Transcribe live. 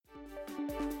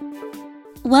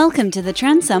Welcome to the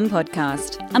Transum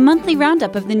Podcast, a monthly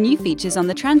roundup of the new features on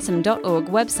the transum.org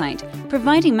website,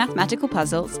 providing mathematical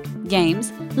puzzles,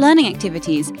 games, learning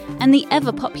activities, and the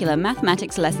ever-popular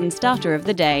mathematics lesson starter of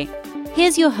the day.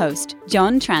 Here's your host,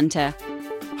 John Tranter.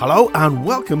 Hello and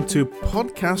welcome to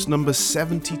podcast number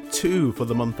 72 for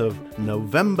the month of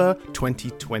November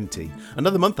 2020.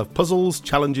 Another month of puzzles,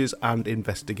 challenges and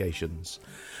investigations.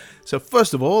 So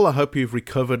first of all, I hope you've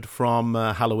recovered from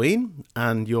Halloween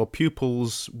and your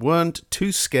pupils weren't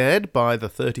too scared by the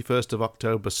 31st of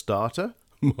October starter.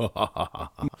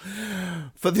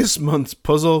 For this month's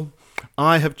puzzle,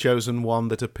 I have chosen one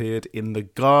that appeared in the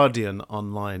Guardian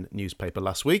online newspaper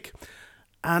last week.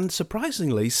 And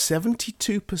surprisingly,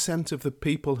 72% of the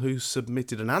people who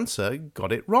submitted an answer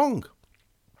got it wrong.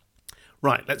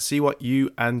 Right, let's see what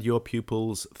you and your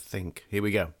pupils think. Here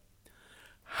we go.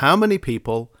 How many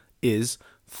people is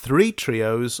 3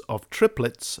 trios of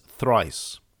triplets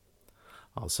thrice?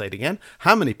 I'll say it again.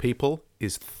 How many people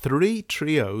is 3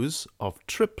 trios of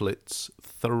triplets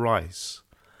thrice?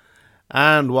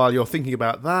 And while you're thinking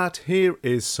about that, here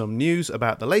is some news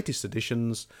about the latest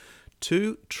additions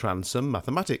to Transum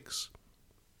Mathematics.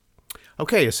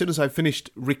 Okay, as soon as I've finished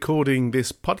recording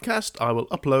this podcast, I will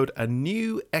upload a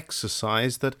new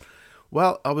exercise that,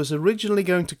 well, I was originally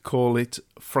going to call it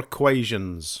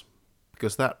Fraquations,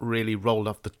 because that really rolled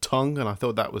off the tongue and I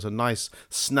thought that was a nice,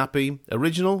 snappy,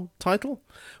 original title.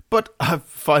 But I've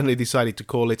finally decided to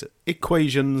call it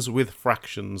Equations with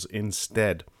Fractions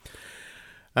instead.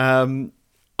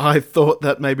 I thought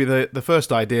that maybe the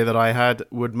first idea that I had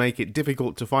would make it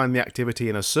difficult to find the activity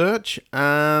in a search,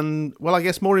 and, well, I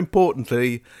guess more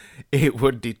importantly, it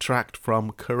would detract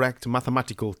from correct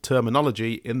mathematical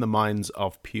terminology in the minds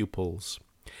of pupils.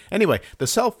 Anyway, the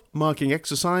self-marking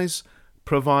exercise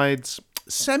provides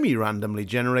semi-randomly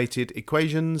generated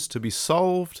equations to be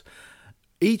solved,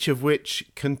 each of which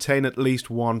contain at least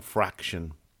one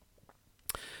fraction.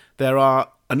 There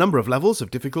are a number of levels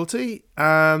of difficulty,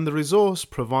 and the resource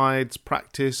provides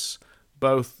practice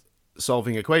both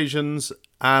solving equations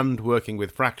and working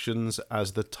with fractions,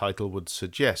 as the title would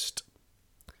suggest.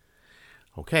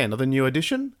 Okay, another new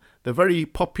addition. The very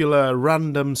popular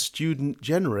random student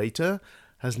generator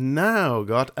has now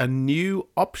got a new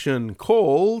option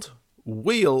called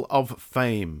Wheel of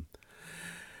Fame.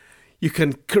 You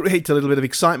can create a little bit of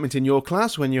excitement in your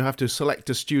class when you have to select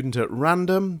a student at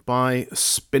random by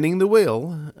spinning the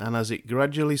wheel, and as it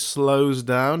gradually slows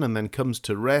down and then comes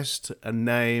to rest, a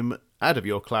name out of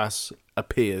your class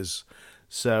appears.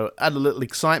 So add a little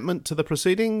excitement to the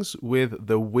proceedings with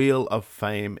the Wheel of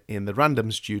Fame in the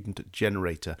random student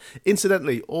generator.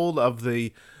 Incidentally, all of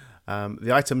the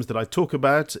items that I talk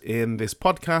about in this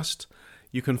podcast,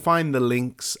 you can find the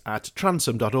links at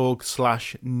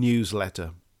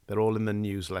transum.org/newsletter. They're all in the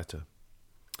newsletter.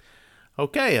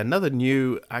 Okay, another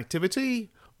new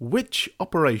activity, Which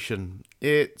Operation?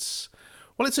 It's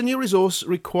a new resource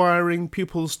requiring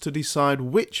pupils to decide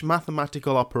which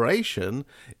mathematical operation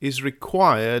is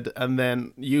required and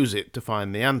then use it to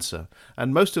find the answer.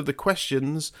 And most of the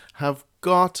questions have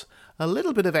got a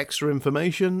little bit of extra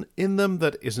information in them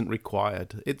that isn't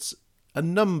required. It's a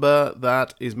number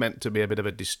that is meant to be a bit of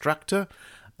a distractor,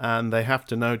 and they have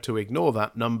to know to ignore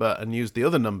that number and use the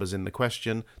other numbers in the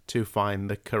question to find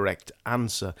the correct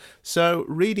answer. So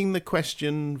reading the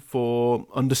question for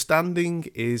understanding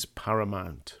is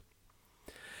paramount.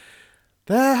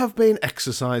 There have been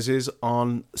exercises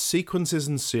on sequences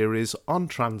and series on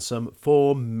Transum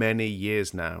for many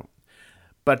years now.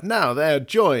 But now they're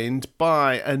joined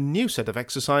by a new set of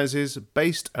exercises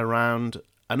based around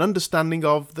an understanding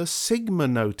of the sigma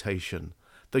notation,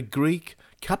 the Greek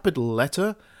capital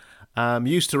letter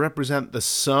used to represent the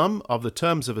sum of the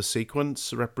terms of a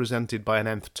sequence represented by an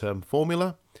nth term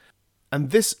formula.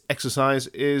 And this exercise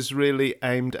is really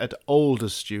aimed at older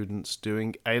students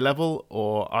doing A-level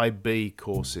or IB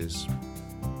courses.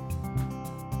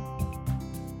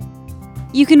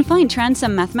 You can find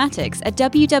Transum Mathematics at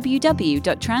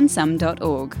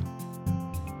www.transum.org.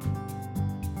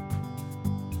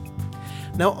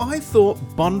 Now, I thought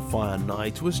Bonfire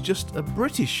Night was just a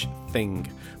British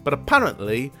thing, but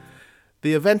apparently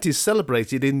the event is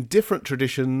celebrated in different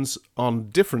traditions on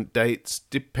different dates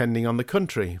depending on the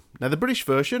country. Now, the British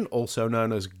version, also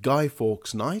known as Guy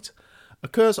Fawkes Night,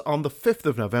 occurs on the 5th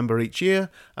of November each year,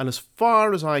 and as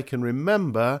far as I can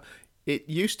remember, it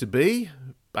used to be,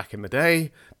 back in the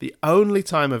day, the only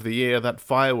time of the year that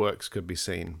fireworks could be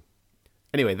seen.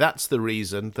 Anyway, that's the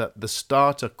reason that the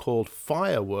starter called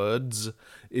Firewords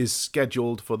is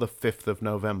scheduled for the 5th of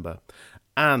November.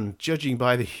 And judging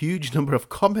by the huge number of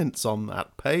comments on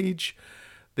that page,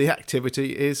 the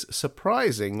activity is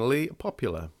surprisingly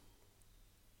popular.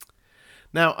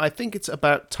 Now, I think it's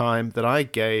about time that I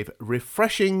gave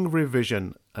refreshing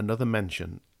revision another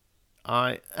mention.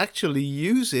 I actually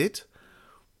use it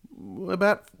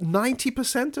about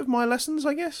 90% of my lessons,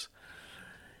 I guess.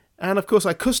 And of course,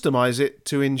 I customize it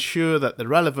to ensure that the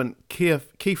relevant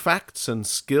key facts and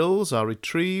skills are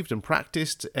retrieved and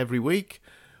practiced every week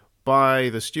by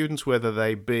the students, whether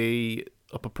they be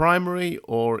upper primary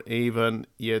or even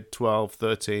year 12,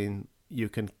 13. You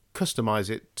can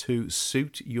customize it to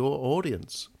suit your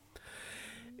audience.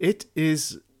 It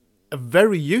is a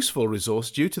very useful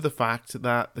resource due to the fact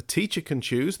that the teacher can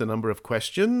choose the number of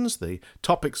questions, the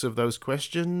topics of those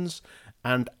questions,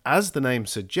 and as the name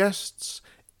suggests,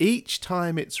 each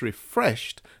time it's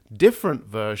refreshed, different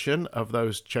version of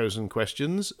those chosen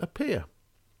questions appear.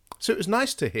 So it was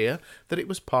nice to hear that it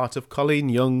was part of Colleen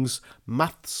Young's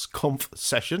Maths Conf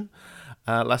session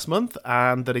last month,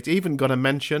 and that it even got a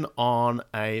mention on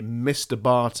a Mr.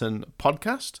 Barton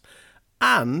podcast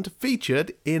and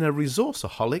featured in a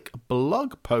Resourceaholic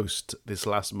blog post this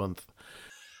last month.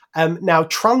 Now,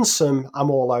 Transom,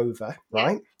 I'm all over,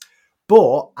 right?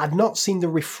 But I've not seen the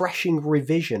refreshing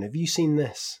revision. Have you seen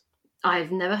this?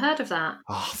 I've never heard of that.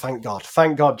 Oh, thank God.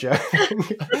 Thank God, Joe.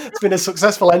 It's been a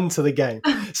successful end to the game.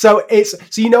 So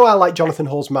you know how like Jonathan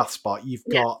Hall's MathSpot, you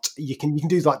can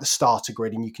do like the starter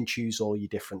grid and you can choose all your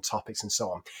different topics and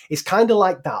so on. It's kind of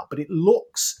like that, but it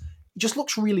just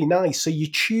looks really nice. So you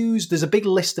choose, there's a big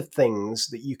list of things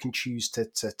that you can choose to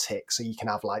tick. So you can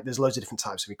have like, there's loads of different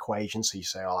types of equations. So you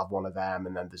say, I'll have one of them.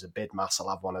 And then there's a BIDMAS, I'll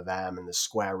have one of them. And there's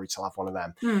square roots, I'll have one of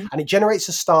them. And it generates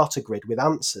a starter grid with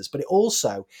answers. But it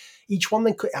also, each one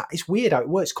then, it's weird how it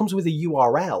works. It comes with a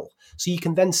URL. So you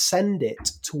can then send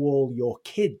it to all your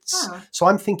kids. Oh. So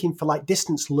I'm thinking for like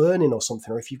distance learning or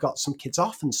something, or if you've got some kids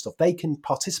off and stuff, they can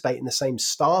participate in the same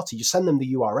starter. You send them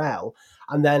the URL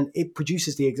and then it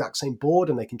produces the exact same board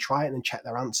and they can try it and then check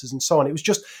their answers and so on. It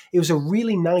was a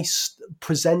really nice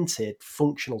presented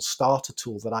functional starter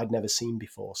tool that I'd never seen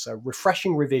before. So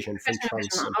refreshing revision from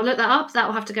Transom. I'll look that up. That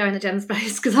will have to go in the gem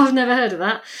space because I've never heard of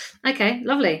that. Okay,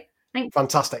 lovely. Thanks.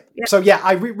 Fantastic. Yep. So yeah,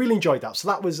 I really enjoyed that. So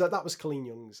that was Colleen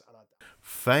Young's.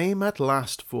 Fame at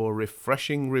last for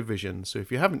refreshing revision. So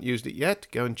if you haven't used it yet,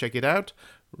 go and check it out.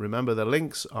 Remember, the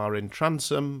links are in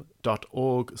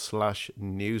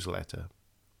transom.org/newsletter.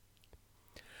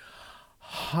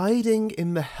 Hiding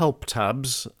in the help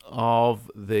tabs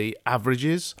of the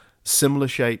averages, similar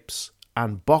shapes,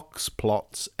 and box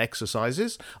plots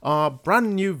exercises are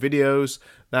brand new videos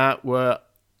that were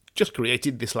just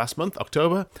created this last month,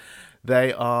 October.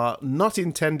 They are not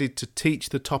intended to teach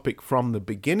the topic from the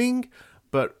beginning,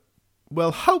 but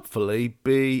will hopefully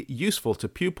be useful to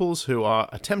pupils who are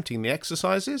attempting the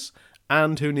exercises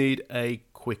and who need a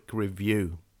quick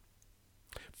review.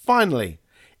 Finally,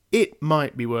 it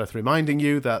might be worth reminding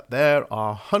you that there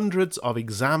are hundreds of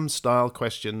exam-style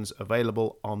questions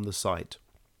available on the site.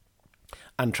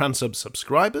 And Transom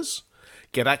subscribers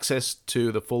get access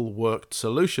to the full worked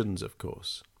solutions, of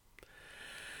course.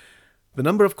 The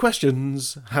number of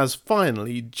questions has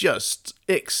finally just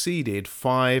exceeded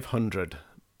 500.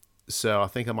 So I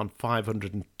think I'm on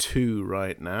 502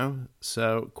 right now.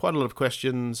 So quite a lot of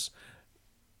questions,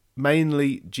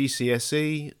 mainly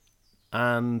GCSE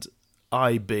and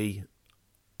IB,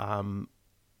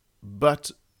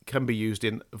 but can be used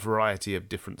in a variety of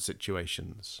different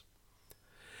situations.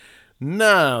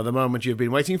 Now, the moment you've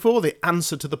been waiting for, the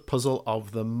answer to the puzzle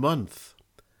of the month.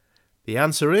 The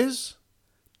answer is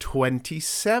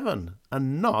 27,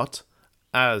 and not,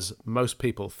 as most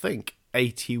people think,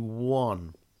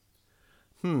 81.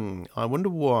 I wonder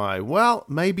why. Well,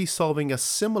 maybe solving a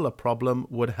similar problem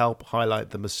would help highlight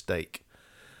the mistake.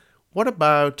 What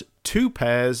about 2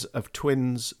 pairs of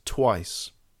twins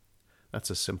twice? That's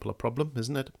a simpler problem,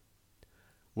 isn't it?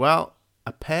 Well,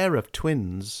 a pair of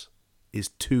twins is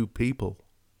 2 people,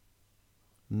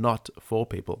 not 4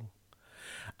 people.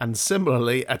 And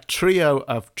similarly, a trio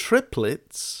of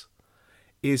triplets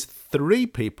is 3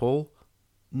 people,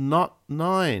 not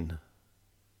 9.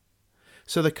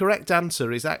 So the correct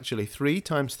answer is actually 3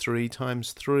 times 3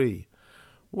 times 3,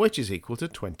 which is equal to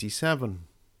 27.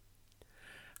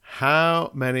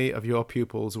 How many of your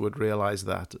pupils would realise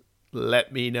that?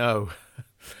 Let me know.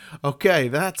 Okay,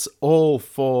 that's all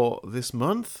for this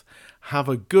month. Have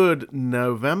a good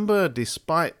November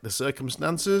despite the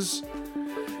circumstances.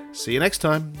 See you next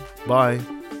time. Bye.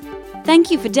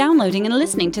 Thank you for downloading and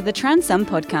listening to the Transom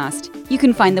podcast. You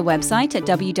can find the website at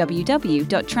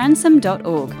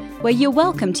www.transom.org, where you're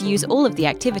welcome to use all of the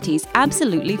activities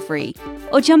absolutely free,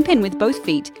 or jump in with both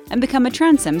feet and become a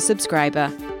Transom subscriber.